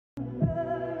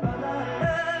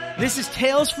This is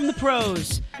Tales from the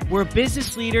Pros, where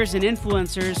business leaders and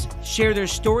influencers share their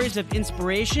stories of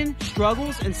inspiration,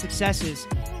 struggles, and successes.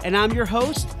 And I'm your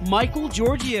host, Michael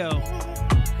Giorgio.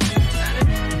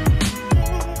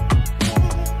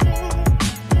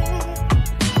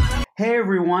 Hey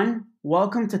everyone,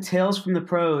 welcome to Tales from the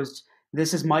Pros.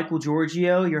 This is Michael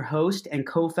Giorgio, your host and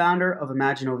co-founder of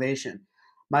Imaginovation.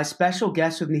 My special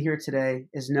guest with me here today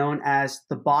is known as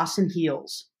the Boss in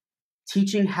Heels,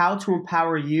 teaching how to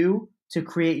empower you to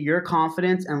create your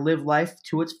confidence and live life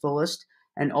to its fullest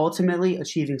and ultimately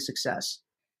achieving success.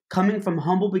 Coming from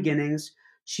humble beginnings,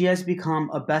 she has become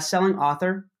a best-selling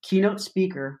author, keynote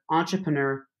speaker,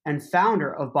 entrepreneur, and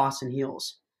founder of Boss in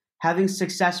Heels, having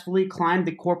successfully climbed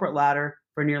the corporate ladder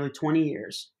for nearly 20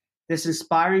 years. This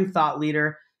inspiring thought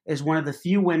leader is one of the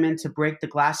few women to break the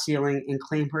glass ceiling and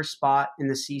claim her spot in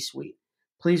the C-suite.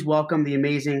 Please welcome the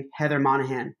amazing Heather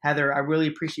Monahan. Heather, I really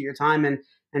appreciate your time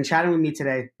and chatting with me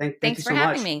today. Thank you so much. Thanks for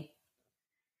having me.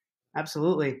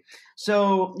 Absolutely.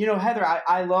 So, Heather,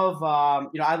 I love,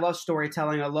 I love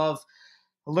storytelling. I love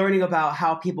learning about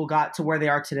how people got to where they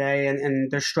are today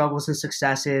and their struggles and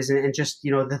successes and just,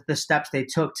 the steps they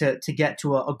took to get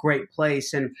to a great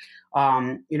place. And,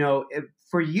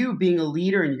 for you being a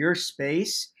leader in your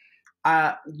space,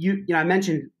 I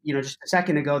mentioned, just a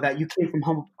second ago that you came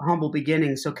from humble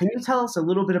beginnings. So can you tell us a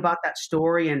little bit about that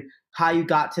story and how you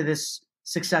got to this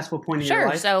successful point in your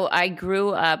life? Sure. So I grew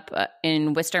up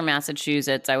in Worcester,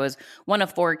 Massachusetts. I was one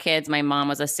of four kids. My mom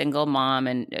was a single mom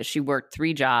and she worked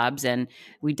 3 jobs, and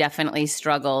we definitely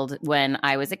struggled when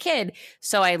I was a kid.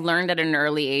 So I learned at an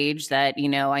early age that,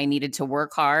 I needed to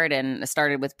work hard, and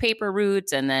started with paper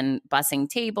routes and then bussing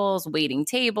tables, waiting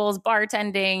tables,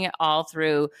 bartending all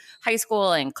through high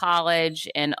school and college,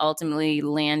 and ultimately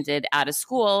landed out of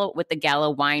school with the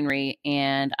Gallo Winery.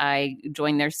 And I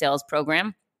joined their sales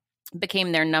program,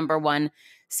 became their number one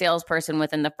salesperson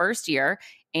within the first year.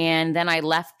 And then I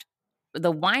left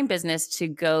the wine business to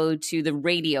go to the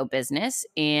radio business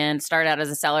and start out as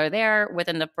a seller there.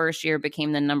 Within the first year,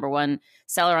 became the number one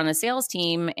seller on the sales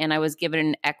team. And I was given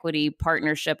an equity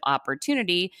partnership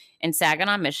opportunity in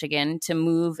Saginaw, Michigan, to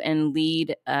move and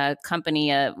lead a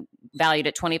company valued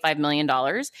at $25 million.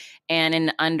 And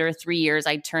in under 3 years,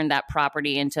 I turned that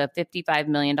property into a $55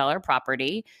 million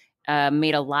property.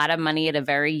 Made a lot of money at a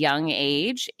very young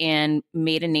age, and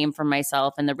made a name for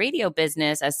myself in the radio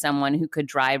business as someone who could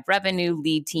drive revenue,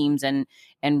 lead teams, and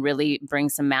really bring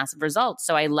some massive results.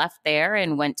 So I left there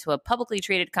and went to a publicly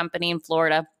traded company in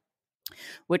Florida,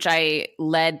 which I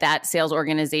led that sales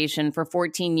organization for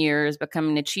 14 years,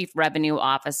 becoming the chief revenue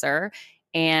officer.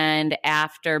 And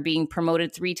after being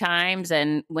promoted 3 times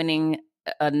and winning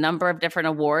a number of different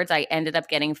awards, I ended up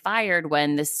getting fired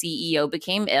when the CEO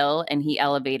became ill and he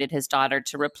elevated his daughter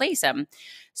to replace him.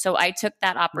 So I took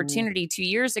that opportunity 2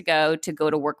 years ago to go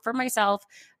to work for myself.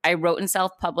 I wrote and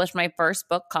self-published my first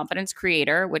book, Confidence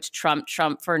Creator, which trumped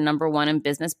for number 1 in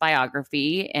business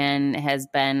biography and has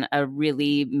been a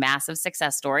really massive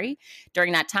success story.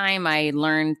 During that time, I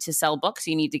learned to sell books.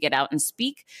 You need to get out and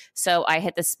speak. So I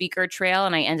hit the speaker trail,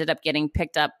 and I ended up getting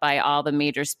picked up by all the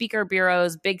major speaker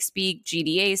bureaus, Big Speak,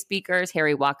 GDA Speakers,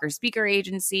 Harry Walker Speaker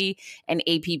Agency, and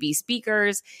APB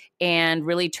Speakers, and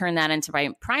really turned that into my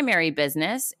primary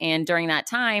business. And during that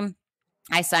time,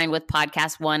 I signed with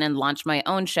Podcast One and launched my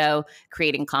own show,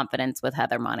 Creating Confidence with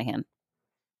Heather Monahan.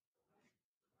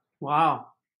 Wow.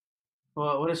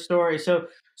 Well, what a story. So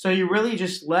you really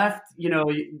just left,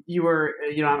 you were,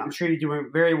 I'm sure you're doing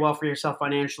very well for yourself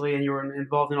financially, and you were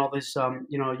involved in all this,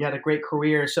 you had a great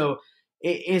career. So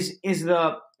is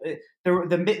the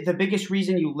biggest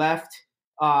reason you left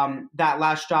that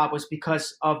last job was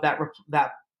because of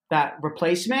that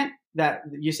replacement that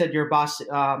you said your boss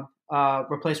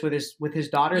replaced with his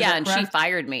daughter? Yeah, and she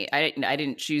fired me. I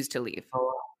didn't choose to leave.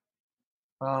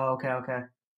 Oh, okay.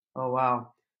 Oh,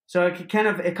 wow. So it kind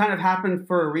of happened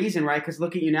for a reason, right? Because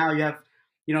look at you now. You have,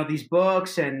 these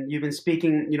books, and you've been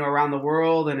speaking, around the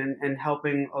world and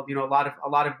helping, a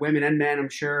lot of women and men, I'm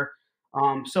sure.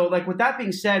 So like with that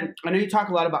being said, I know you talk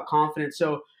a lot about confidence.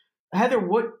 So Heather,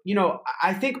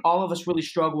 I think all of us really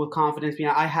struggle with confidence.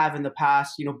 I have in the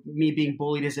past, me being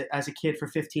bullied as a kid for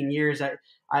 15 years.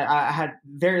 I had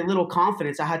very little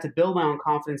confidence. I had to build my own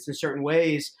confidence in certain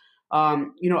ways.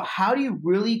 How do you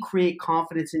really create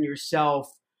confidence in yourself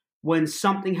when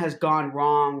something has gone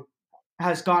wrong,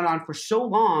 has gone on for so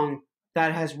long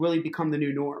that has really become the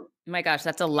new norm? Oh my gosh,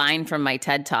 that's a line from my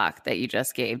TED Talk that you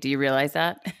just gave. Do you realize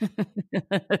that?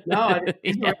 No, I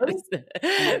didn't. Yes.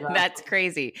 Really? That's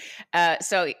crazy.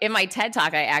 So in my TED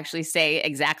Talk, I actually say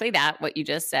exactly that, what you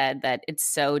just said, that it's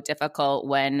so difficult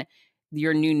when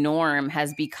your new norm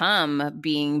has become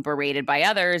being berated by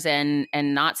others and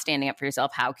not standing up for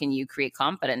yourself, how can you create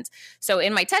confidence? So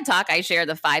in my TED Talk, I share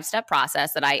the 5-step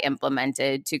process that I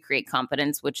implemented to create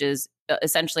confidence, which is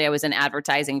essentially, I was in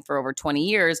advertising for over 20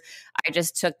 years. I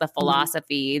just took the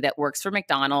philosophy that works for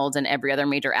McDonald's and every other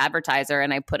major advertiser,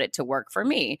 and I put it to work for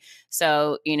me.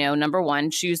 So, number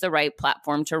 1, choose the right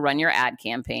platform to run your ad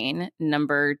campaign.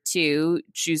 Number 2,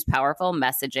 choose powerful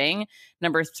messaging.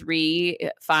 Number 3,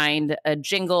 find a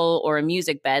jingle or a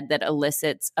music bed that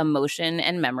elicits emotion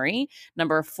and memory.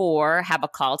 Number 4, have a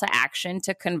call to action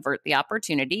to convert the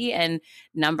opportunity. And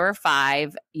number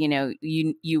 5,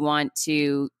 you want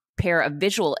to pair a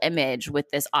visual image with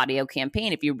this audio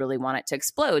campaign if you really want it to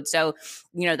explode. So,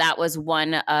 that was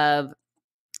one of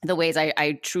the ways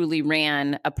I truly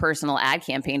ran a personal ad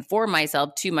campaign for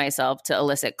myself, to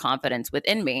elicit confidence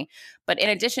within me. But in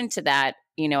addition to that,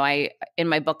 in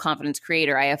my book, Confidence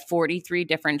Creator, I have 43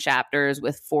 different chapters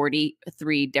with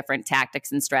 43 different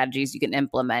tactics and strategies you can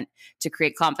implement to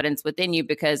create confidence within you,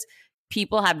 because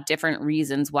people have different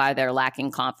reasons why they're lacking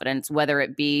confidence, whether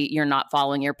it be you're not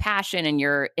following your passion and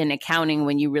you're in accounting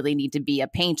when you really need to be a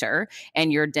painter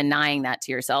and you're denying that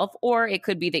to yourself, or it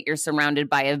could be that you're surrounded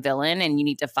by a villain and you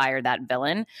need to fire that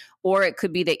villain, or it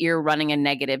could be that you're running a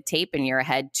negative tape in your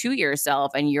head to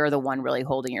yourself and you're the one really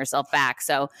holding yourself back.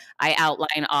 So I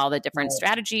outline all the different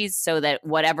strategies so that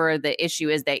whatever the issue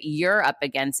is that you're up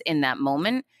against in that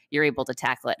moment, you're able to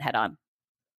tackle it head on.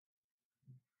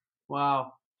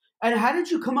 Wow. And how did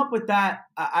you come up with that?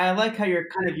 I like how you're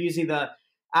kind of using the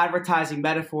advertising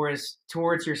metaphors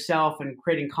towards yourself and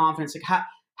creating confidence. Like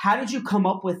how did you come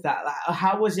up with that?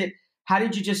 How was it? How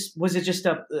did you was it just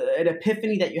an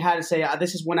epiphany that you had to say,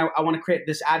 this is when I want to create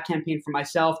this ad campaign for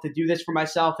myself, to do this for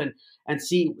myself and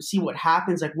see what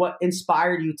happens? Like what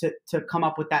inspired you to come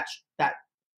up with that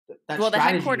well, strategy? the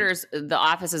headquarters, the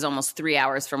office is almost 3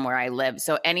 hours from where I live.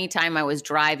 So anytime I was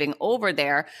driving over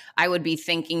there, I would be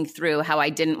thinking through how I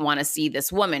didn't want to see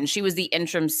this woman. She was the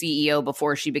interim CEO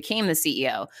before she became the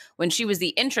CEO. When she was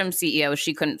the interim CEO,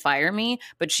 she couldn't fire me,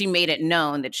 but she made it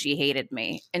known that she hated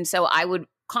me. And so I would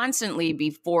constantly be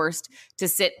forced to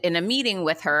sit in a meeting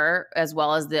with her as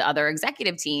well as the other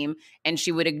executive team, and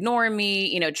she would ignore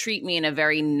me, treat me in a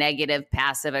very negative,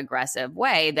 passive aggressive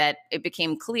way, that it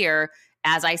became clear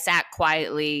as I sat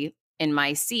quietly in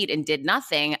my seat and did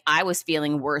nothing, I was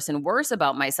feeling worse and worse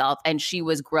about myself, and she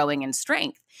was growing in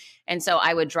strength. And so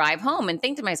I would drive home and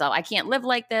think to myself, I can't live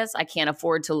like this. I can't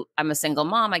afford to, I'm a single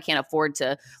mom. I can't afford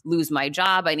to lose my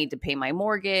job. I need to pay my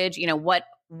mortgage.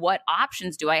 What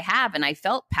options do I have? And I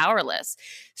felt powerless.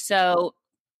 So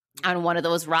on one of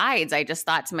those rides, I just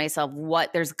thought to myself,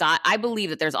 I believe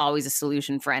that there's always a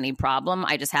solution for any problem.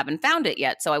 I just haven't found it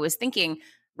yet. So I was thinking,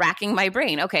 racking my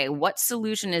brain, okay, what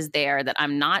solution is there that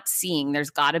I'm not seeing? There's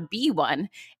got to be one.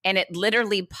 And it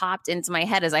literally popped into my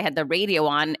head as I had the radio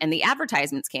on and the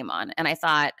advertisements came on. And I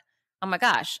thought, oh my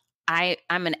gosh,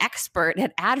 I'm an expert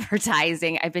at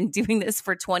advertising. I've been doing this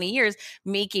for 20 years,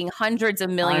 making hundreds of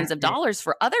millions of dollars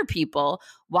for other people.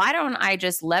 Why don't I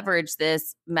just leverage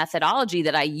this methodology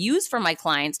that I use for my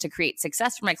clients to create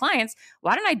success for my clients?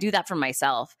 Why don't I do that for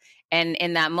myself? And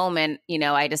in that moment,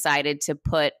 I decided to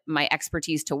put my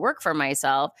expertise to work for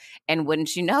myself. And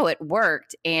wouldn't you know, it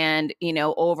worked. And,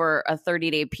 over a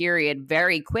 30-day period,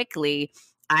 very quickly,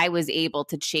 I was able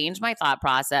to change my thought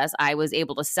process. I was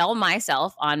able to sell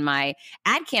myself on my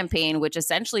ad campaign, which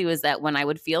essentially was that when I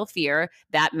would feel fear,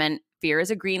 that meant fear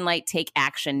is a green light, take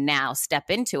action now, step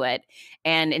into it.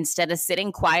 And instead of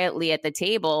sitting quietly at the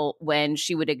table when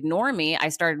she would ignore me, I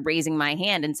started raising my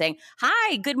hand and saying,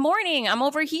 hi, good morning, I'm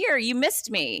over here, you missed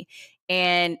me.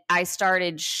 And I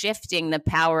started shifting the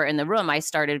power in the room. I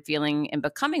started feeling and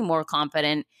becoming more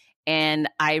confident. And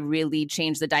I really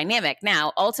changed the dynamic.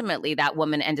 Now, ultimately, that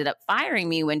woman ended up firing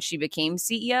me when she became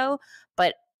CEO,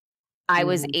 but I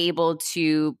was able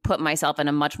to put myself in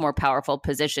a much more powerful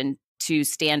position to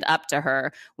stand up to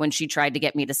her when she tried to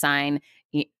get me to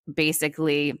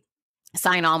basically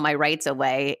sign all my rights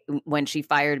away. When she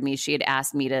fired me, she had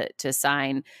asked me to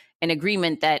sign an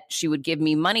agreement that she would give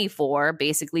me money for,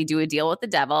 basically do a deal with the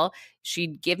devil.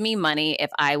 She'd give me money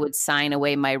if I would sign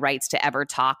away my rights to ever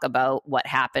talk about what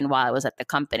happened while I was at the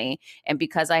company. And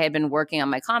because I had been working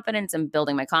on my confidence and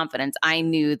building my confidence, I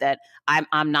knew that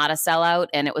I'm not a sellout,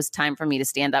 and it was time for me to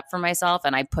stand up for myself.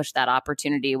 And I pushed that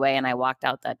opportunity away and I walked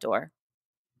out that door.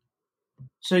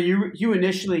 So you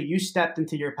initially stepped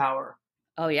into your power.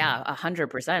 Oh yeah,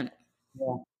 100%. Yeah,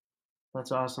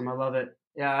 that's awesome. I love it.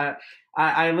 Yeah,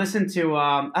 I listened to.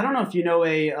 I don't know if you know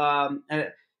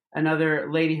another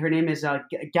lady. Her name is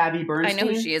Gabby Bernstein. I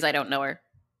know who she is. I don't know her.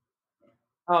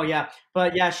 Oh yeah,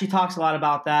 but yeah, she talks a lot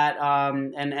about that,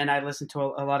 and I listen to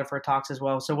a lot of her talks as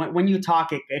well. So when you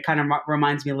talk, it kind of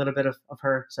reminds me a little bit of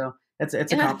her. So it's a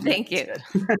compliment. Thank It's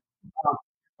you. good.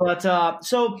 But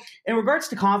so in regards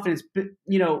to confidence,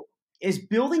 is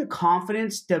building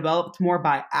confidence developed more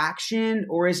by action,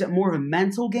 or is it more of a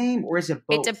mental game, or is it It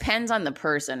both? depends on the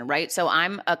person, right? So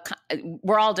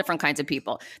we're all different kinds of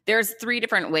people. There's three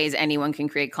different ways anyone can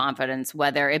create confidence,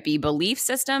 whether it be belief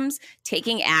systems,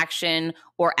 taking action,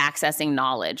 or accessing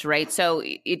knowledge, right? So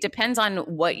it depends on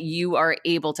what you are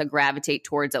able to gravitate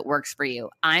towards that works for you.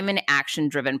 I'm an action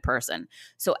driven person.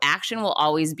 So action will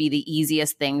always be the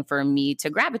easiest thing for me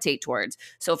to gravitate towards.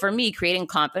 So for me, creating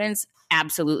confidence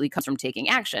absolutely comes from taking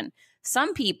action.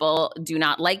 Some people do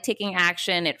not like taking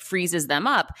action. It freezes them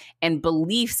up, and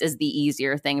beliefs is the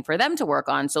easier thing for them to work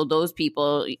on. So those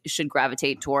people should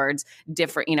gravitate towards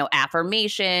different,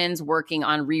 affirmations, working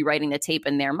on rewriting the tape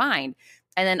in their mind.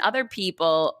 And then other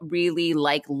people really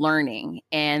like learning,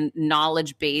 and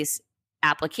knowledge based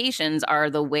applications are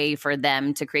the way for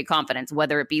them to create confidence,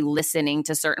 whether it be listening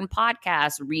to certain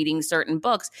podcasts, reading certain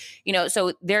books,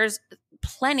 so there's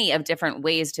plenty of different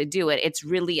ways to do it. It's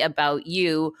really about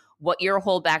you, what your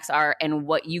holdbacks are, and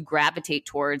what you gravitate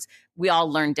towards. We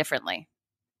all learn differently.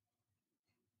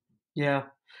 Yeah,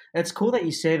 it's cool that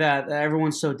you say that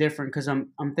everyone's so different, because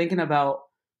I'm thinking about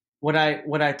what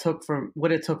it took for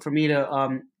me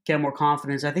to get more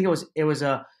confidence. I think it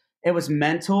was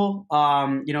mental.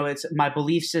 It's my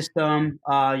belief system.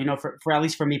 For at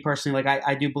least for me personally, like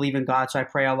I do believe in God, so I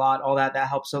pray a lot. All that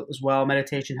helps as well.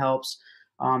 Meditation helps,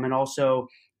 and also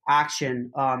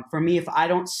action. For me, if I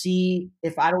don't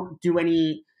do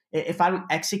any, if I don't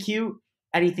execute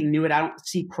anything new, and I don't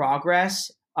see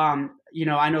progress. I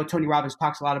know Tony Robbins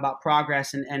talks a lot about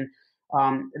progress, and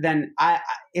then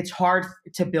it's hard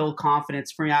to build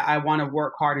confidence for me. I want to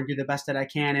work hard and do the best that I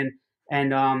can,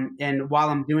 and while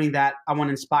I'm doing that, I want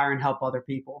to inspire and help other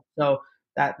people. So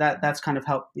that's kind of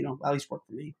helped, at least work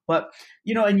for me. But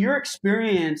in your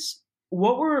experience,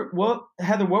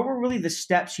 Heather, what were really the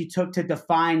steps you took to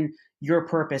define your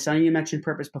purpose? I know you mentioned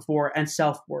purpose before, and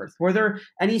self-worth. Were there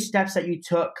any steps that you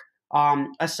took,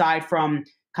 aside from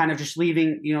kind of just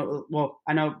leaving, well,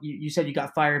 I know you said you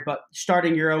got fired, but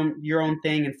starting your own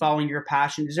thing and following your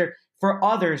passion? Is there, for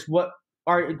others,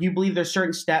 do you believe there's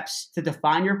certain steps to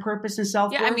define your purpose and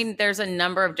self-worth? Yeah, I mean, there's a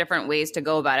number of different ways to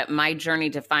go about it. My journey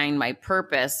to find my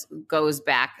purpose goes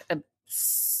back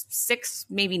 6,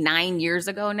 maybe 9 years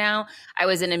ago now. I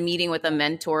was in a meeting with a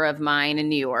mentor of mine in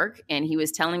New York, and he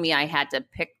was telling me I had to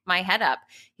pick my head up.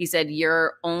 He said,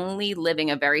 "You're only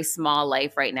living a very small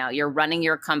life right now. You're running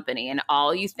your company, and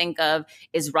all you think of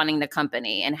is running the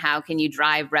company and how can you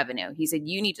drive revenue." He said,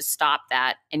 "You need to stop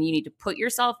that, and you need to put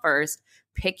yourself first.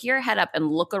 Pick your head up and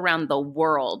look around the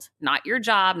world, not your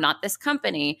job, not this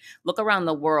company. Look around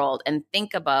the world and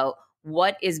think about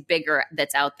what is bigger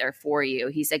that's out there for you."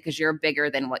 He said, "Because you're bigger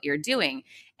than what you're doing."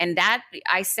 And that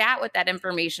I sat with that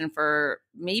information for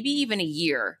maybe even a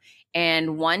year.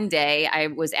 And one day I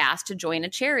was asked to join a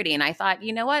charity. And I thought,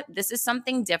 you know what? This is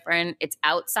something different. It's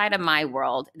outside of my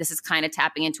world. This is kind of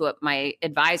tapping into what my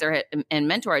advisor and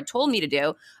mentor had told me to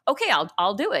do. Okay,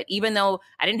 I'll do it, even though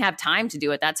I didn't have time to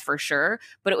do it, that's for sure.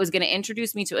 But it was going to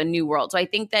introduce me to a new world. So I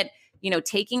think that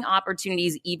taking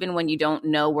opportunities, even when you don't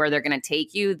know where they're going to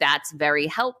take you, that's very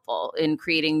helpful in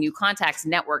creating new contacts,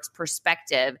 networks,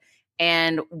 perspective.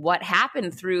 And what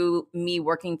happened through me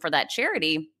working for that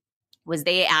charity was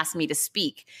they asked me to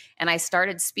speak, and I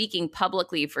started speaking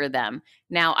publicly for them.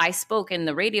 Now, I spoke in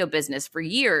the radio business for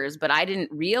years, but I didn't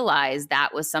realize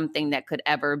that was something that could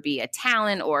ever be a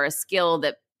talent or a skill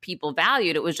that people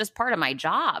valued. It was just part of my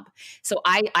job. So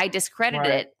I discredited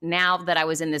Right. it. Now that I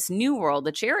was in this new world,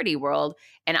 the charity world,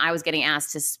 and I was getting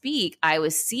asked to speak, I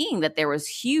was seeing that there was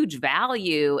huge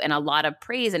value and a lot of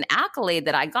praise and accolade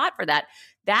that I got for that.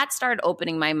 That started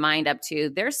opening my mind up to,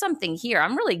 there's something here.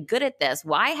 I'm really good at this.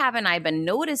 Why haven't I been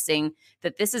noticing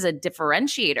that this is a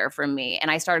differentiator for me? And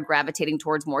I started gravitating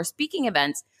towards more speaking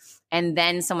events. And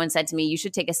then someone said to me, you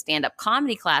should take a stand-up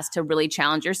comedy class to really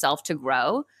challenge yourself to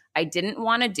grow. I didn't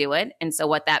want to do it. And so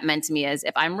what that meant to me is,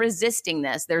 if I'm resisting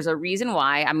this, there's a reason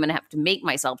why. I'm going to have to make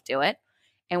myself do it.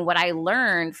 And what I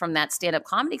learned from that stand-up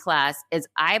comedy class is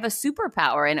I have a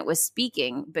superpower, and it was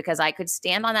speaking, because I could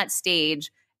stand on that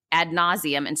stage ad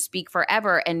nauseum and speak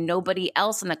forever, and nobody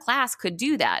else in the class could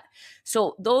do that.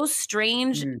 So those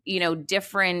strange,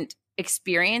 different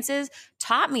experiences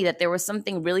taught me that there was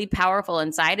something really powerful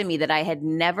inside of me that I had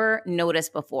never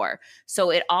noticed before. So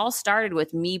it all started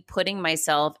with me putting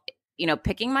myself,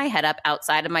 picking my head up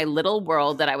outside of my little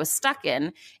world that I was stuck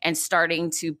in and starting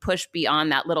to push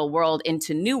beyond that little world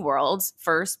into new worlds,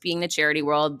 first being the charity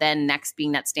world, then next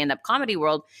being that stand-up comedy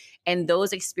world. And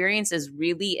those experiences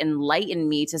really enlightened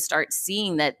me to start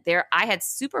seeing that I had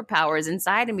superpowers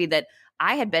inside of me that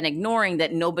I had been ignoring,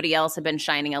 that nobody else had been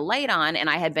shining a light on, and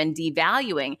I had been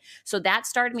devaluing. So that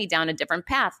started me down a different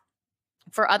path.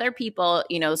 For other people,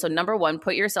 so number one,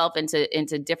 put yourself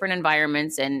into different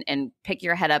environments and pick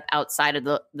your head up outside of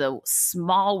the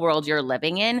small world you're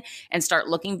living in and start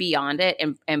looking beyond it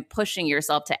and pushing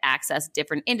yourself to access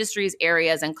different industries,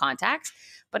 areas, and contacts.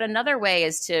 But another way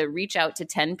is to reach out to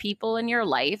 10 people in your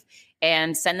life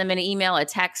and send them an email, a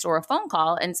text, or a phone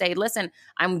call and say, listen,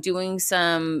 I'm doing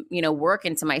some, work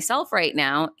into myself right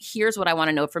now. Here's what I want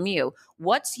to know from you.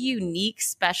 What's unique,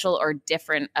 special, or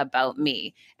different about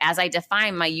me? As I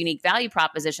define my unique value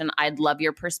proposition, I'd love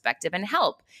your perspective and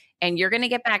help. And you're going to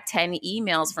get back 10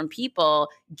 emails from people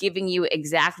giving you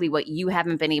exactly what you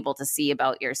haven't been able to see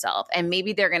about yourself. And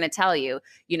maybe they're going to tell you,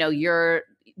 you're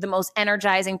the most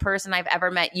energizing person I've ever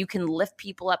met. You can lift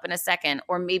people up in a second.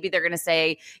 Or maybe they're going to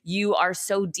say, you are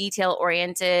so detail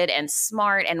oriented and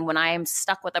smart. And when I am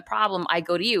stuck with a problem, I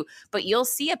go to you. But you'll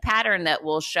see a pattern that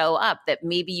will show up that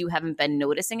maybe you haven't been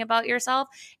noticing about yourself.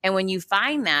 And when you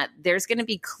find that, there's going to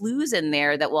be clues in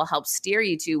there that will help steer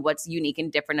you to what's unique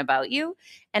and different about you.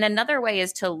 And another way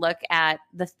is to look at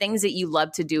the things that you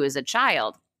love to do as a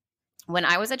child. When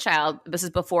I was a child, this is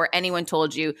before anyone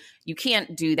told you, you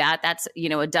can't do that. That's,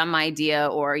 a dumb idea,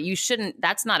 or you shouldn't,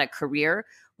 that's not a career.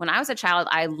 When I was a child,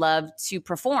 I loved to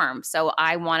perform. So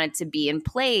I wanted to be in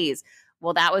plays.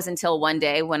 Well, that was until one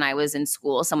day when I was in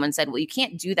school, someone said, well, you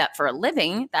can't do that for a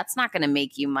living. That's not going to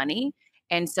make you money.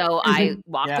 And so I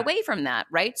walked away from that.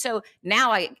 Right. So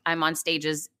now I'm on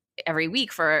stages every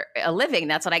week for a living.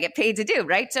 That's what I get paid to do.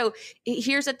 Right. So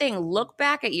here's the thing. Look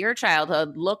back at your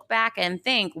childhood, look back and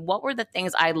think, what were the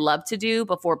things I loved to do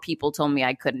before people told me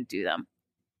I couldn't do them?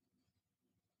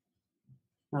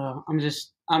 I'm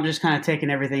just kind of taking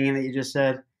everything in that you just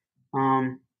said.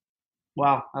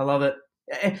 Wow. I love it.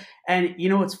 And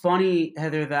what's funny,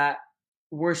 Heather, that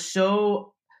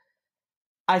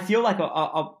I feel like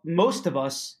most of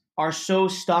us are so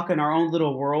stuck in our own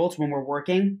little worlds when we're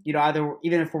working, even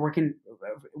if we're working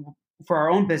for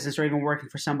our own business or even working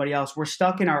for somebody else, we're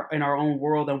stuck in our own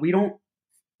world, and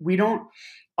we don't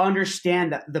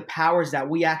understand the powers that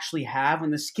we actually have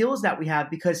and the skills that we have,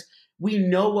 because we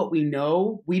know what we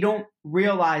know. We don't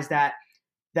realize that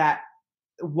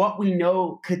what we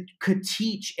know could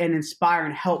teach and inspire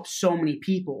and help so many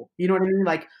people. You know what I mean?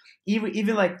 Like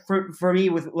even like for me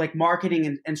with like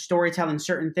marketing and storytelling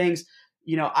certain things,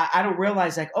 I don't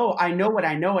realize like, oh, I know what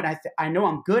I know, and I know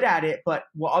I'm good at it, but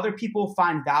will other people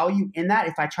find value in that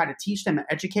if I try to teach them and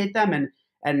educate them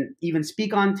and even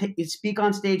speak on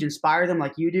stage, inspire them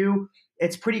like you do?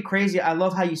 It's pretty crazy. I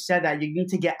love how you said that. You need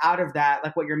to get out of that,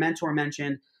 like what your mentor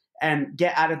mentioned, and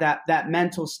get out of that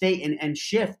mental state and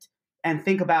shift and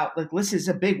think about, like, listen, it's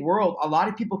a big world. A lot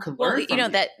of people could learn from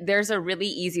it. That there's a really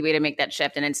easy way to make that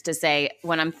shift. And it's to say,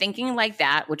 when I'm thinking like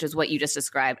that, which is what you just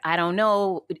described, I don't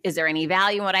know, is there any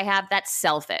value in what I have? That's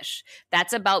selfish.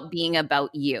 That's about being about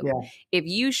you. Yeah. If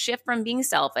you shift from being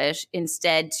selfish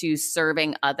instead to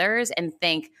serving others and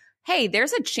think, hey,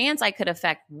 there's a chance I could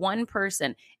affect one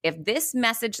person. If this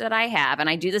message that I have, and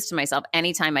I do this to myself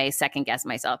anytime I second guess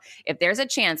myself, if there's a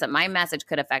chance that my message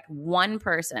could affect one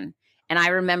person. And I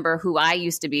remember who I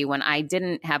used to be when I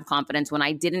didn't have confidence, when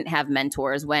I didn't have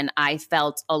mentors, when I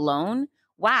felt alone.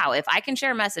 Wow, if I can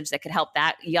share a message that could help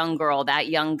that young girl, that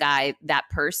young guy, that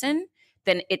person,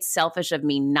 then it's selfish of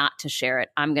me not to share it.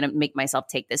 I'm going to make myself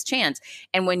take this chance.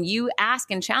 And when you ask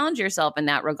and challenge yourself in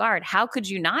that regard, how could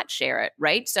you not share it,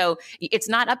 right? So it's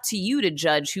not up to you to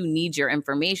judge who needs your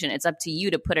information. It's up to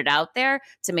you to put it out there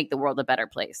to make the world a better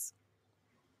place.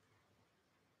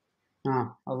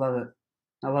 Oh, I love it.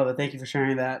 I love it. Thank you for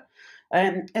sharing that.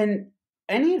 And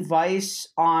any advice,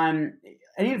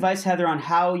 Heather, on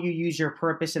how you use your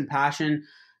purpose and passion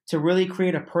to really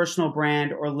create a personal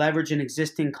brand or leverage an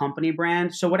existing company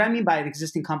brand? So what I mean by an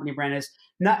existing company brand is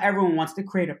not everyone wants to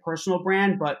create a personal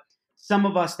brand, but some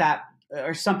of us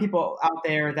some people out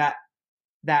there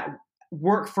that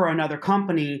work for another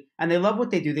company and they love what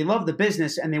they do. They love the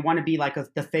business and they want to be like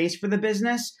the face for the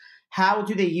business. How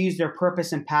do they use their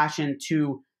purpose and passion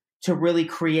to really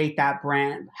create that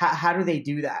brand? How do they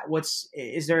do that?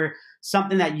 Is there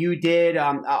something that you did?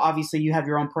 Obviously you have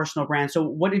your own personal brand. So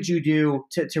what did you do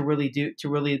to really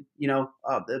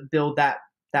build that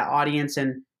audience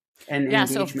and yeah.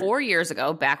 engagement? So 4 years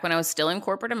ago, back when I was still in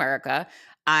corporate America,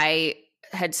 I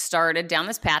had started down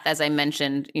this path, as I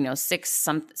mentioned,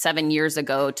 7 years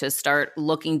ago, to start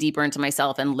looking deeper into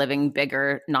myself and living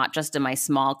bigger, not just in my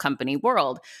small company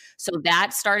world. So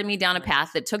that started me down a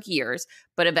path that took years,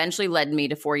 but eventually led me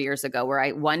to 4 years ago,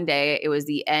 where one day, it was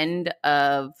the end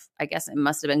of, I guess it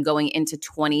must have been going into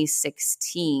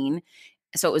 2016.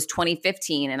 So it was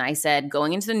 2015. And I said,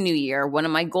 going into the new year, one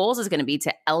of my goals is going to be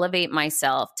to elevate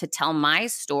myself, to tell my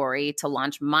story, to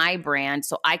launch my brand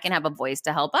so I can have a voice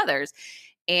to help others.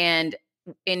 And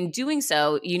in doing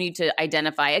so, you need to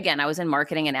identify, again, I was in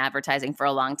marketing and advertising for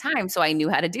a long time, so I knew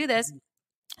how to do this.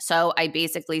 So I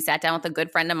basically sat down with a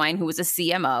good friend of mine who was a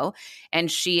CMO, and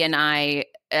she and I,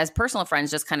 as personal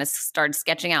friends, just kind of started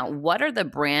sketching out what are the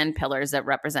brand pillars that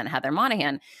represent Heather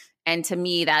Monahan. And to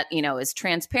me, that, is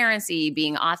transparency,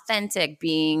 being authentic,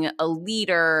 being a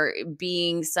leader,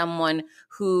 being someone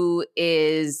who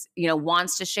is,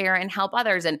 wants to share and help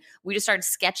others. And we just started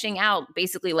sketching out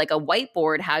basically like a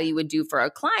whiteboard, how you would do for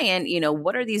a client,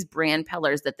 what are these brand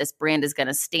pillars that this brand is going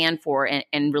to stand for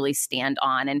and really stand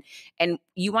on. And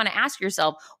you want to ask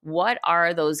yourself, what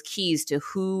are those keys to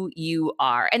who you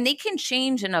are? And they can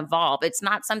change and evolve. It's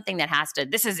not something that has to,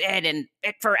 this is it and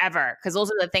it forever. Because those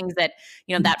are the things that,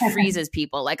 that freezes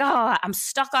people, like, oh, I'm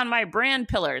stuck on my brand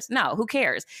pillars. No, who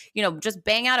cares? Just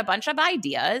bang out a bunch of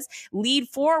ideas, lead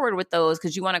forward with those,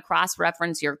 because you want to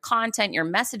cross-reference your content, your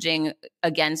messaging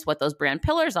against what those brand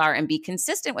pillars are and be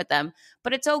consistent with them.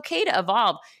 But it's okay to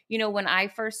evolve. When I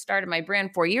first started my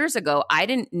brand 4 years ago, I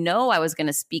didn't know I was going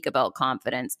to speak about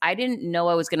confidence. I didn't know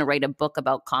I was going to write a book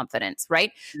about confidence,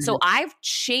 right? Mm-hmm. So I've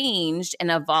changed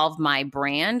and evolved my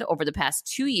brand over the past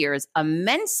 2 years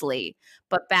immensely.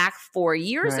 But back 4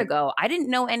 years ago, I didn't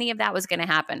know any of that was going to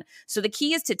happen. So the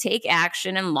key is to take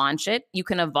action and launch it. You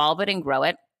can evolve it and grow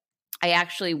it. I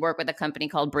actually work with a company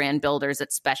called Brand Builders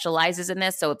that specializes in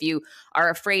this. So if you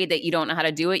are afraid that you don't know how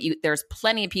to do it, there's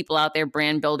plenty of people out there.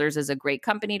 Brand Builders is a great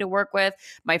company to work with.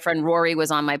 My friend Rory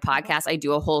was on my podcast. I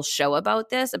do a whole show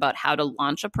about this, about how to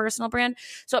launch a personal brand.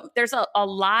 So there's a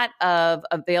lot of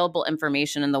available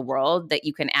information in the world that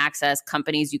you can access,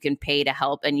 companies you can pay to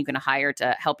help and you can hire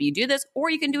to help you do this,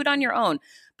 or you can do it on your own.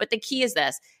 But the key is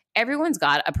this: everyone's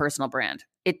got a personal brand.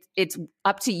 It's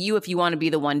up to you if you want to be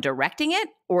the one directing it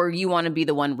or you want to be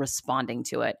the one responding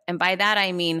to it. And by that,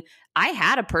 I mean, I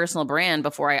had a personal brand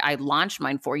before I launched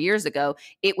mine 4 years ago.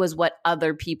 It was what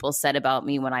other people said about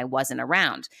me when I wasn't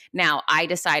around. Now, I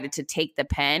decided to take the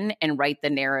pen and write the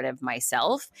narrative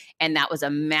myself. And that was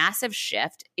a massive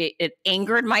shift. It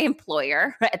angered my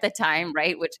employer at the time,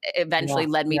 right? Which eventually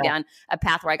led me down a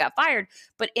path where I got fired.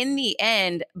 But in the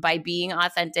end, by being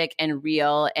authentic and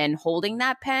real and holding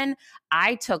that pen,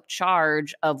 I took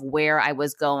charge of where I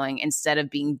was going instead of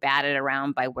being batted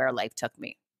around by where life took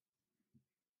me.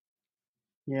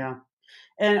 Yeah.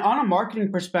 And on a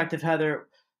marketing perspective, Heather,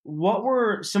 what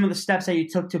were some of the steps that you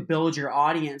took to build your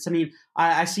audience? I mean,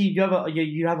 I see you have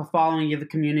a following, you have a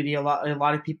community, a lot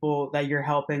of people that you're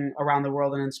helping around the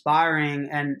world and inspiring,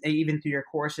 and even through your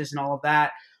courses and all of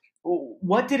that.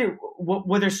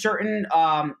 Were there certain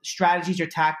strategies or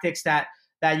tactics that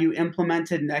you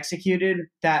implemented and executed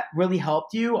that really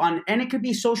helped you and it could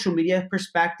be social media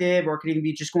perspective, or it could even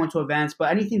be just going to events, but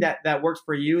anything that worked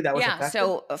for you that was effective?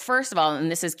 So first of all,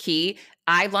 and this is key,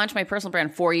 I launched my personal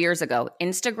brand 4 years ago.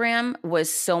 Instagram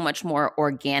was so much more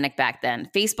organic back then.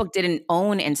 Facebook didn't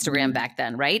own Instagram back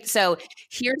then, right? So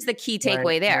here's the key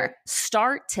takeaway there. Right.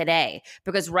 Start today,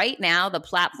 because right now the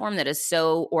platform that is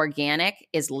so organic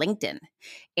is LinkedIn,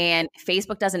 and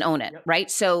Facebook doesn't own it, right?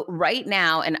 So right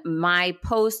now, and my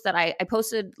post that I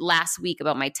posted last week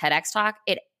about my TEDx talk,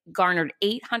 it garnered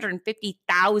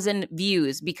 850,000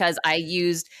 views because I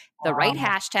used the right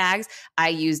hashtags. I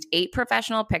used 8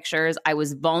 professional pictures. I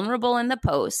was vulnerable in the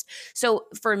post. So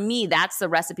for me, that's the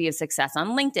recipe of success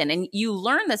on LinkedIn. And you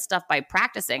learn this stuff by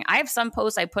practicing. I have some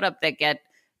posts I put up that get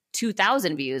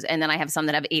 2,000 views, and then I have some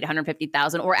that have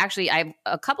 850,000, or actually I have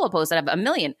a couple of posts that have 1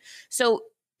 million. So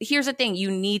here's the thing.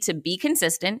 You need to be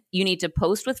consistent. You need to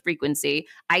post with frequency.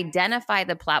 Identify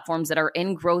the platforms that are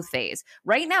in growth phase.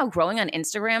 Right now, growing on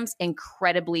Instagram's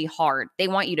incredibly hard. They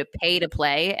want you to pay to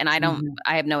play. And I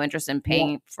have no interest in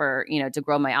paying for, to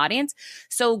grow my audience.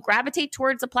 So gravitate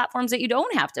towards the platforms that you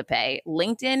don't have to pay.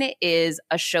 LinkedIn is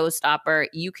a showstopper.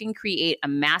 You can create a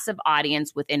massive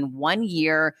audience within 1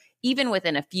 year, even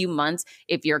within a few months,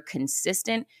 if you're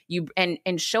consistent,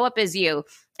 and show up as you.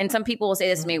 And some people will say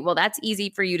this to me, well, that's easy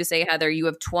for you to say, Heather, you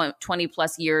have 20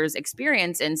 plus years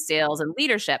experience in sales and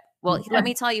leadership. Well, let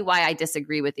me tell you why I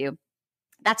disagree with you.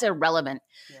 That's irrelevant.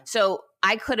 Yeah. So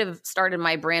I could have started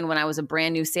my brand when I was a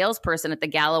brand new salesperson at the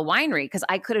Gala Winery, because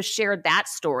I could have shared that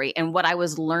story and what I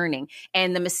was learning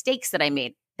and the mistakes that I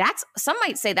made. some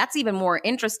might say that's even more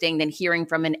interesting than hearing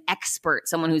from an expert,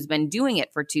 someone who's been doing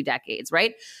it for 2 decades,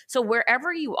 right? So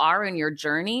wherever you are in your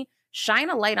journey, shine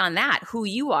a light on that, who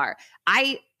you are.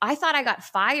 I thought I got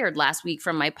fired last week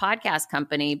from my podcast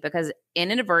company because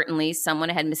inadvertently someone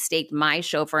had mistaked my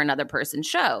show for another person's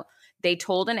show. They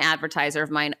told an advertiser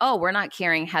of mine, oh, we're not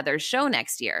carrying Heather's show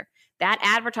next year. That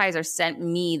advertiser sent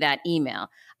me that email.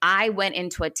 I went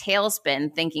into a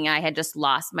tailspin thinking I had just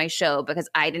lost my show because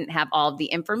I didn't have all of the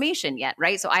information yet,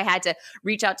 right? So I had to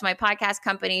reach out to my podcast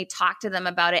company, talk to them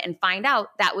about it, and find out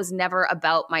that was never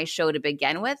about my show to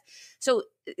begin with. So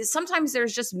sometimes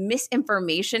there's just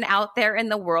misinformation out there in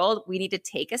the world. We need to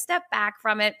take a step back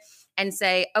from it and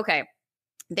say, okay,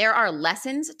 there are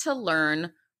lessons to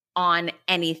learn on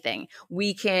anything.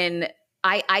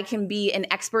 I can be an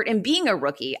expert in being a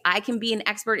rookie. I can be an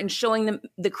expert in showing them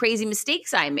the crazy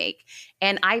mistakes I make.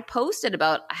 And I posted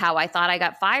about how I thought I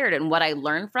got fired and what I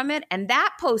learned from it. And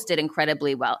that posted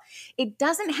incredibly well. It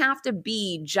doesn't have to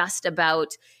be just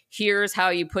about here's how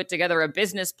you put together a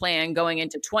business plan going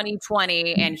into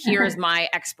 2020 and here's my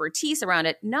expertise around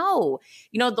it. No,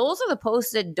 those are the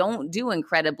posts that don't do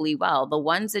incredibly well. The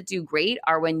ones that do great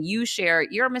are when you share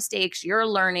your mistakes, your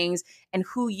learnings, and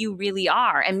who you really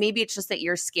are. And maybe it's just that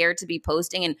you're scared to be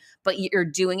posting, but you're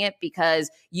doing it because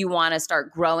you want to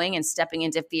start growing and stepping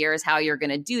into fears, how you're going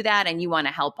to do that, and you want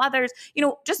to help others.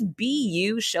 Just be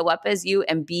you, show up as you,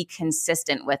 and be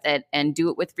consistent with it and do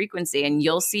it with frequency, and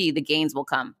you'll see the gains will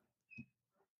come.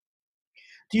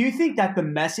 Do you think that the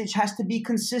message has to be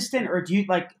consistent, or do you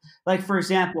like for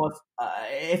example,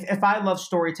 if I love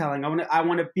storytelling, I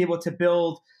want to be able to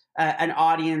build an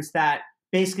audience that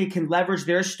basically can leverage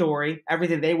their story,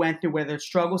 everything they went through, whether it's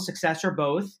struggle, success, or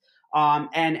both,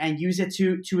 and use it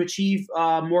to achieve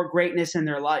more greatness in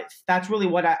their life. That's really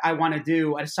what I want to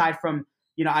do. Aside from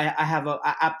I have a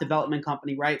app development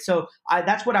company, right? So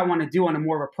that's what I want to do on a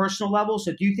more of a personal level.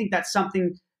 So do you think that's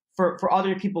something for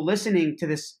other people listening to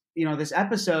this? This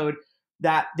episode,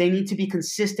 that they need to be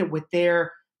consistent with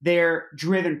their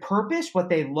driven purpose, what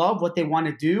they love, what they want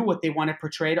to do, what they want to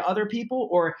portray to other people?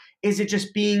 Or is it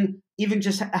just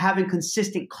just having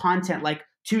consistent content like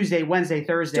Tuesday, Wednesday,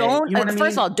 Thursday?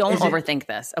 First of all, don't overthink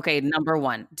this. Okay. Number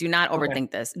one, do not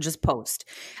overthink this. Just post.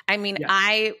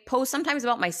 I post sometimes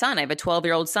about my son. I have a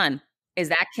 12-year-old son. Is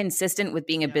that consistent with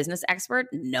being a business expert?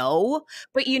 No.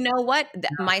 But you know what?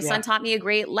 My son taught me a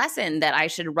great lesson that I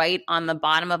should write on the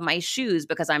bottom of my shoes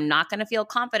because I'm not going to feel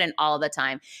confident all the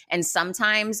time. And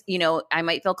sometimes, I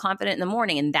might feel confident in the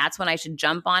morning, and that's when I should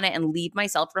jump on it and leave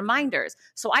myself reminders.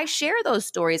 So I share those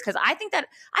stories because I think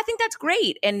that's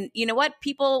great. And you know what?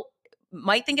 People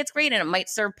might think it's great and it might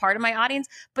serve part of my audience,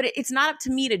 but it's not up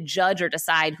to me to judge or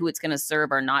decide who it's going to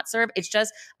serve or not serve. It's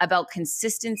just about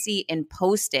consistency in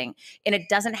posting. And it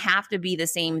doesn't have to be the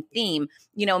same theme.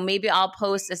 Maybe I'll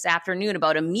post this afternoon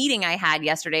about a meeting I had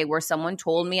yesterday where someone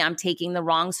told me I'm taking the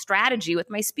wrong strategy with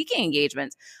my speaking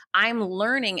engagements. I'm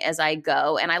learning as I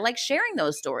go, and I like sharing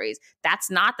those stories.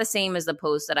 That's not the same as the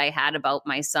post that I had about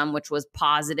my son, which was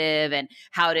positive and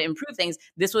how to improve things.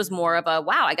 This was more of a,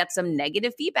 wow, I got some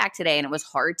negative feedback today and it was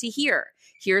hard to hear.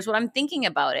 Here's what I'm thinking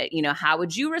about it. How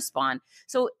would you respond?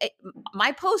 So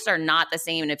my posts are not the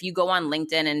same. And if you go on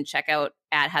LinkedIn and check out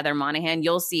at Heather Monahan,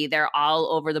 you'll see they're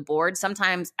all over the board.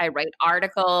 Sometimes I write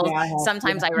articles.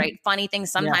 Sometimes I write funny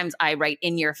things. Sometimes I write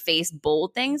in your face,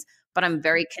 bold things, but I'm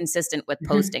very consistent with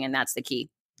posting, and that's the key.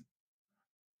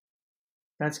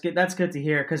 That's good. That's good to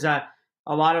hear, because a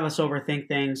lot of us overthink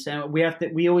things, and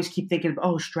we always keep thinking,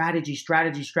 strategy,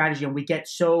 and we get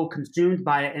so consumed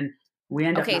by it, and we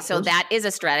end up. Okay, so that is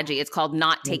a strategy. It's called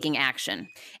not taking action,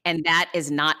 and that is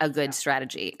not a good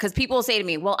strategy, because people will say to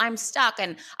me, "Well, I'm stuck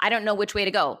and I don't know which way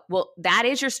to go." Well, that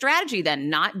is your strategy then,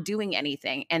 not doing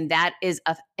anything, and that is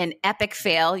an epic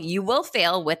fail. You will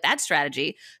fail with that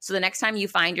strategy. So the next time you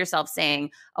find yourself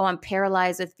saying, "Oh, I'm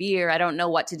paralyzed with fear. I don't know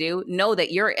what to do," know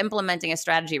that you're implementing a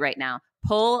strategy right now.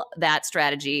 Pull that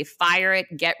strategy, fire it,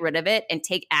 get rid of it, and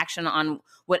take action on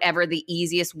whatever the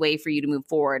easiest way for you to move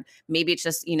forward. Maybe it's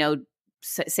just,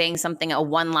 saying something, a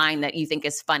one line that you think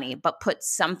is funny, but put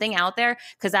something out there,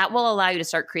 because that will allow you to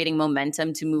start creating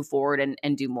momentum to move forward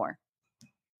and do more.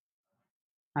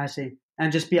 I see.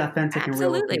 And just be authentic. Absolutely.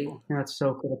 And real with people. That's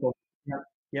so critical.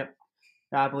 Yep.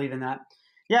 I believe in that.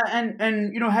 Yeah. And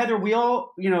Heather, we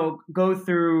all, go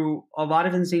through a lot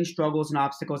of insane struggles and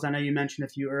obstacles. I know you mentioned a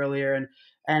few earlier,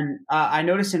 and I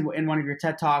noticed in one of your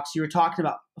TED Talks, you were talking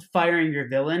about firing your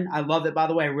villain. I love it, by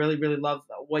the way. I really, really love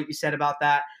what you said about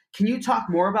that. Can you talk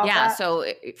more about Yeah, that? so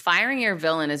firing your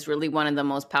villain is really one of the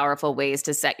most powerful ways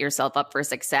to set yourself up for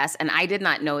success. And I did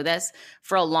not know this.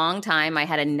 For a long time, I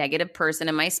had a negative person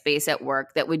in my space at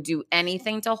work that would do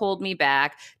anything to hold me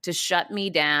back, to shut me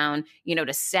down,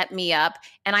 to set me up.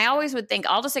 And I always would think,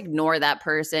 I'll just ignore that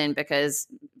person because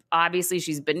obviously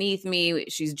she's beneath me,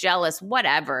 she's jealous,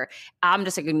 whatever. I'm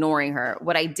just ignoring her.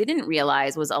 What I didn't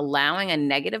realize was allowing a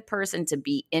negative person to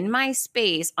be in my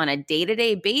space on a day to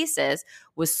day basis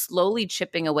was slowly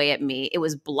chipping away at me. It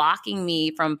was blocking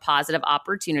me from positive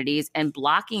opportunities and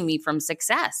blocking me from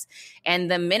success.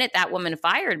 And the minute that woman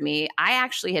fired me, I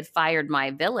actually had fired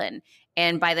my villain.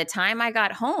 And by the time I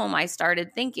got home, I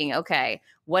started thinking, okay,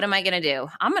 what am I going to do?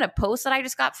 I'm going to post that I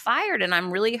just got fired and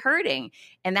I'm really hurting.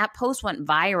 And that post went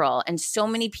viral. And so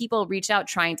many people reached out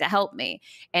trying to help me.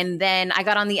 And then I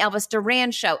got on the Elvis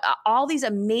Duran show. All these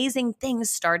amazing things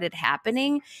started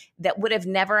happening that would have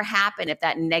never happened if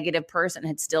that negative person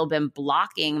had still been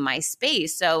blocking my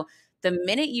space. So the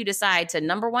minute you decide to,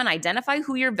 number one, identify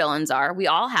who your villains are, we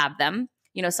all have them.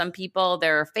 Some people,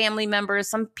 they're family members.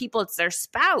 Some people, it's their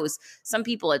spouse. Some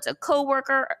people, it's a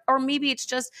coworker, or maybe it's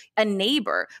just a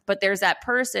neighbor. But there's that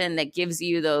person that gives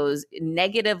you those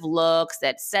negative looks,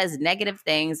 that says negative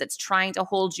things, that's trying to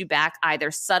hold you back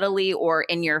either subtly or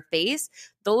in your face.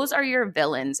 Those are your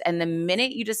villains. And the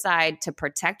minute you decide to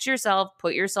protect yourself,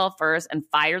 put yourself first, and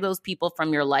fire those people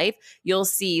from your life, you'll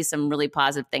see some really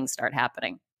positive things start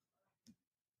happening.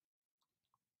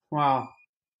 Wow.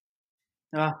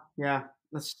 Yeah,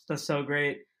 that's so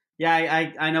great. Yeah,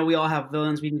 I know we all have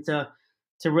villains. We need to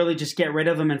really just get rid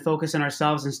of them and focus on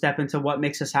ourselves and step into what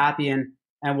makes us happy and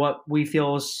what we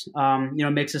feel is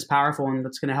makes us powerful, and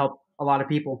that's going to help a lot of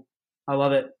people. I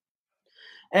love it.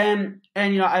 And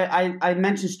I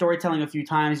mentioned storytelling a few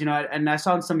times, and I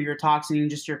saw in some of your talks and even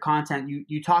just your content,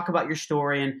 you talk about your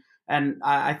story, and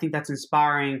I think that's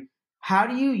inspiring. How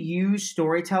do you use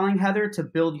storytelling, Heather, to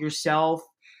build yourself,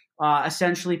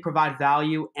 essentially provide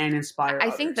value and inspire I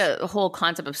think others? the whole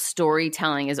concept of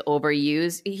storytelling is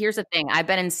overused. Here's the thing. I've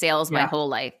been in sales my Yeah, whole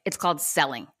life. It's called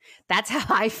selling. That's how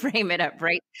I frame it up,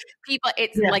 right? People,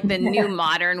 it's yeah, like the new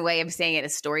modern way of saying it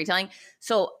is storytelling.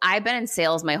 So I've been in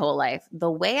sales my whole life. The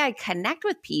way I connect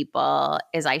with people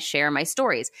is I share my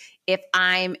stories. If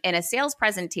I'm in a sales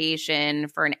presentation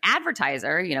for an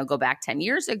advertiser, go back 10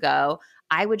 years ago,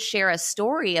 I would share a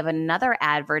story of another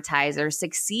advertiser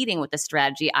succeeding with the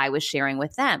strategy I was sharing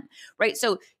with them, right?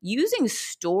 So using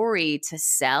story to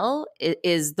sell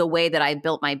is the way that I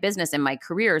built my business and my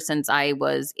career since I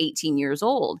was 18 years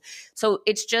old. So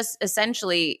it's just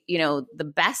essentially,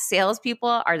 the best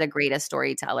salespeople are the greatest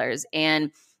storytellers.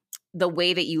 And the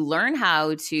way that you learn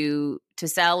how to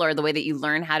sell, or the way that you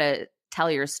learn how to tell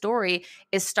your story,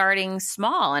 is starting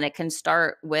small. And it can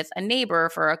start with a neighbor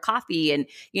for a coffee. And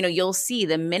you'll see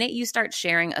the minute you start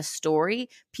sharing a story,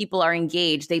 people are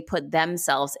engaged. They put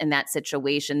themselves in that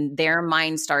situation. Their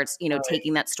mind starts right.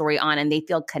 taking that story on, and they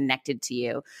feel connected to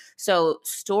you. So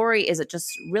story is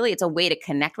just really, it's a way to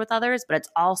connect with others, but it's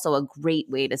also a great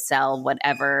way to sell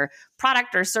whatever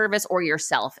product or service, or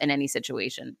yourself, in any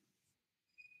situation.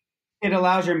 It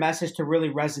allows your message to really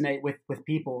resonate with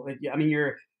people. I mean,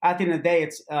 you're at the end of the day,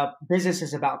 it's business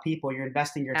is about people. You're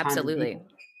investing your time in Absolutely. people.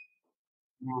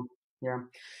 Yeah. Yeah.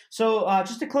 So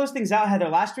just to close things out, Heather,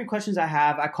 last three questions I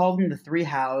have, I call them the three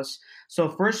hows. So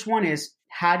first one is,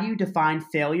 how do you define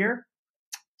failure?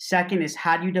 Second is,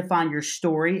 how do you define your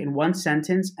story in one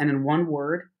sentence and in one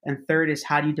word? And third is,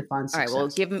 how do you define All right. Well,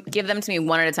 success? give them to me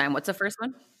one at a time. What's the first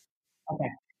one? Okay.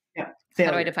 Yeah. How do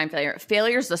I Failure. define failure?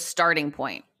 Failure is the starting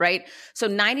point, right? So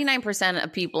 99%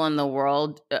 of people in the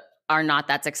world are not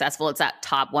that successful. It's that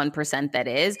top 1% that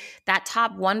is. That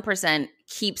top 1%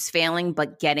 keeps failing,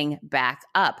 but getting back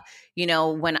up.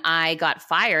 When I got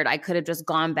fired, I could have just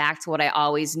gone back to what I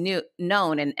always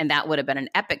known, and that would have been an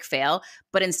epic fail.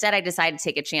 But instead, I decided to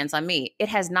take a chance on me. It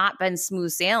has not been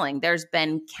smooth sailing. There's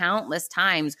been countless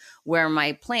times where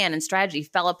my plan and strategy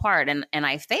fell apart, and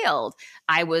I failed.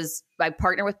 I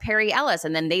partnered with Perry Ellis,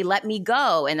 and then they let me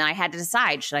go. And I had to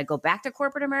decide, should I go back to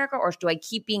corporate America, or do I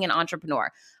keep being an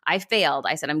entrepreneur? I failed.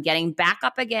 I said, I'm getting back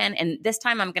up again. And this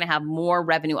time I'm going to have more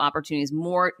revenue opportunities,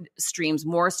 more streams,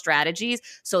 more strategies,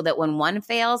 so that when one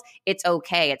fails, it's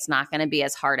okay. It's not going to be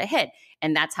as hard a hit.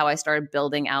 And that's how I started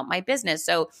building out my business.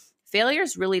 So failure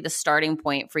is really the starting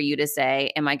point for you to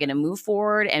say, am I going to move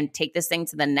forward and take this thing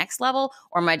to the next level?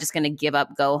 Or am I just going to give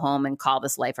up, go home, and call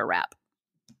this life a wrap?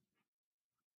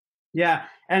 Yeah.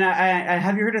 And I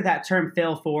have you heard of that term,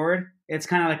 fail forward? It's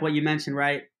kind of like what you mentioned,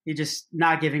 right? You're just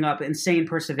not giving up, insane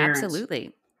perseverance.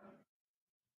 Absolutely.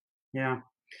 Yeah.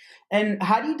 And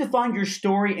how do you define your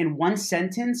story in one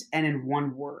sentence and in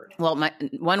one word? Well, my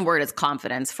one word is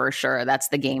confidence for sure. That's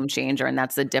the game changer. And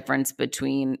that's the difference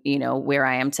between, where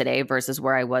I am today versus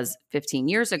where I was 15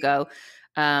 years ago.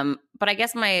 But I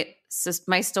guess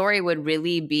my story would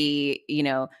really be,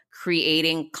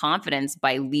 creating confidence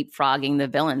by leapfrogging the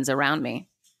villains around me.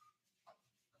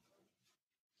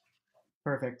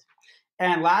 Perfect.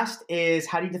 And last is,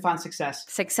 how do you define success?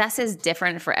 Success is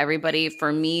different for everybody.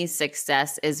 For me,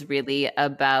 success is really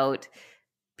about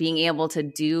being able to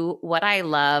do what I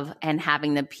love and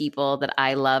having the people that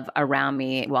I love around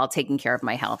me while taking care of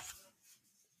my health.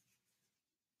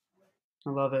 I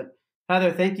love it.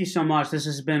 Heather, thank you so much. This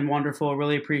has been wonderful.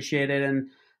 Really appreciate it. And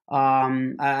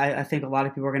I think a lot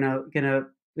of people are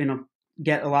gonna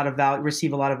get a lot of value,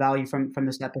 receive a lot of value from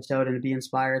this episode and be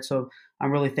inspired. So I'm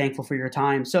really thankful for your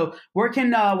time. So where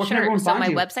can everyone find you? So my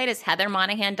website is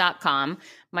heathermonahan.com.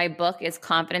 My book is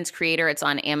Confidence Creator. It's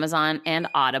on Amazon and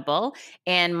Audible.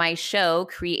 And my show,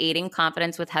 Creating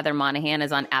Confidence with Heather Monahan,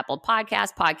 is on Apple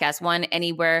Podcasts, Podcast One,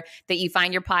 anywhere that you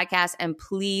find your podcast. And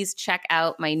please check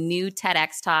out my new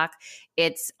TEDx talk.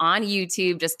 It's on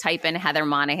YouTube. Just type in Heather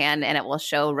Monahan and it will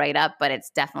show right up. But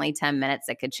it's definitely 10 minutes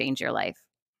that could change your life.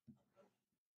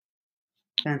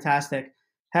 Fantastic.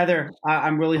 Heather,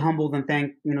 I'm really humbled and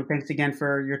thanks again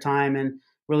for your time and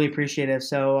really appreciate it.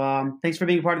 So thanks for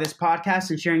being a part of this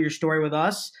podcast and sharing your story with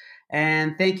us.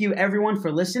 And thank you everyone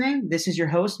for listening. This is your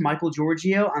host, Michael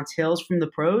Giorgio on Tales from the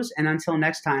Pros. And until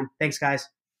next time, thanks guys.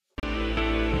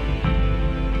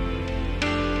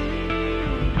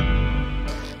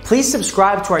 Please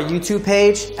subscribe to our YouTube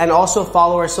page and also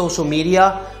follow our social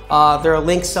media. There are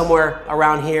links somewhere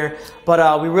around here,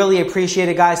 but we really appreciate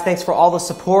it, guys. Thanks for all the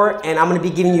support, and I'm going to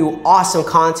be giving you awesome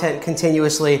content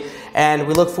continuously, and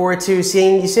we look forward to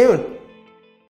seeing you soon.